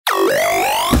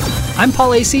I'm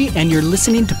Paul Acey, and you're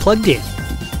listening to Plugged In.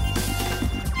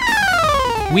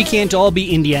 We can't all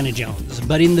be Indiana Jones,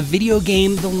 but in the video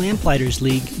game The Lamplighters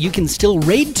League, you can still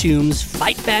raid tombs,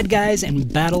 fight bad guys,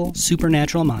 and battle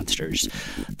supernatural monsters.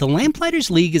 The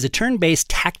Lamplighters League is a turn-based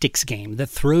tactics game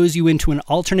that throws you into an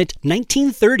alternate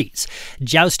 1930s,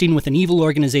 jousting with an evil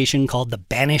organization called the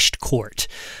Banished Court.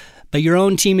 But your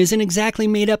own team isn't exactly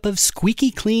made up of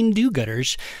squeaky clean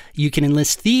do-gooders. You can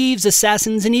enlist thieves,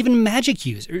 assassins, and even magic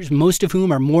users, most of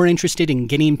whom are more interested in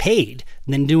getting paid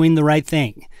than doing the right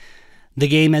thing. The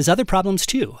game has other problems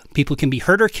too. People can be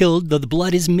hurt or killed, though the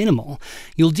blood is minimal.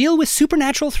 You'll deal with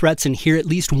supernatural threats and hear at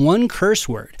least one curse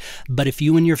word. But if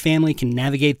you and your family can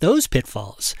navigate those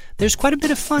pitfalls, there's quite a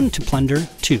bit of fun to plunder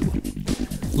too.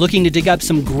 Looking to dig up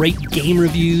some great game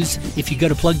reviews? If you go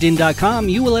to PluggedIn.com,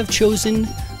 you will have chosen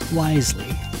wisely.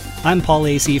 I'm Paul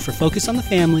Acey for Focus on the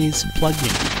Family's Plugged In.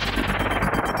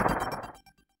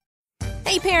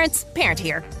 Hey parents, Parent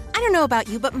here. I don't know about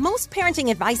you, but most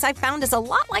parenting advice I've found is a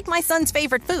lot like my son's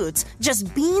favorite foods,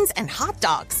 just beans and hot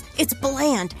dogs. It's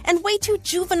bland and way too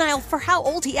juvenile for how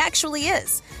old he actually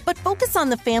is. But Focus on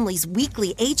the Family's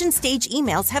weekly age and stage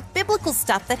emails have biblical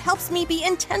stuff that helps me be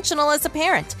intentional as a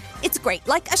parent. It's great,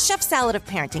 like a chef salad of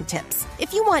parenting tips.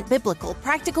 If you want biblical,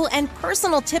 practical, and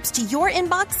personal tips to your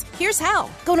inbox, here's how.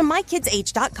 Go to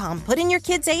mykidsage.com, put in your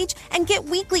kid's age, and get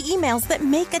weekly emails that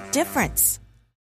make a difference.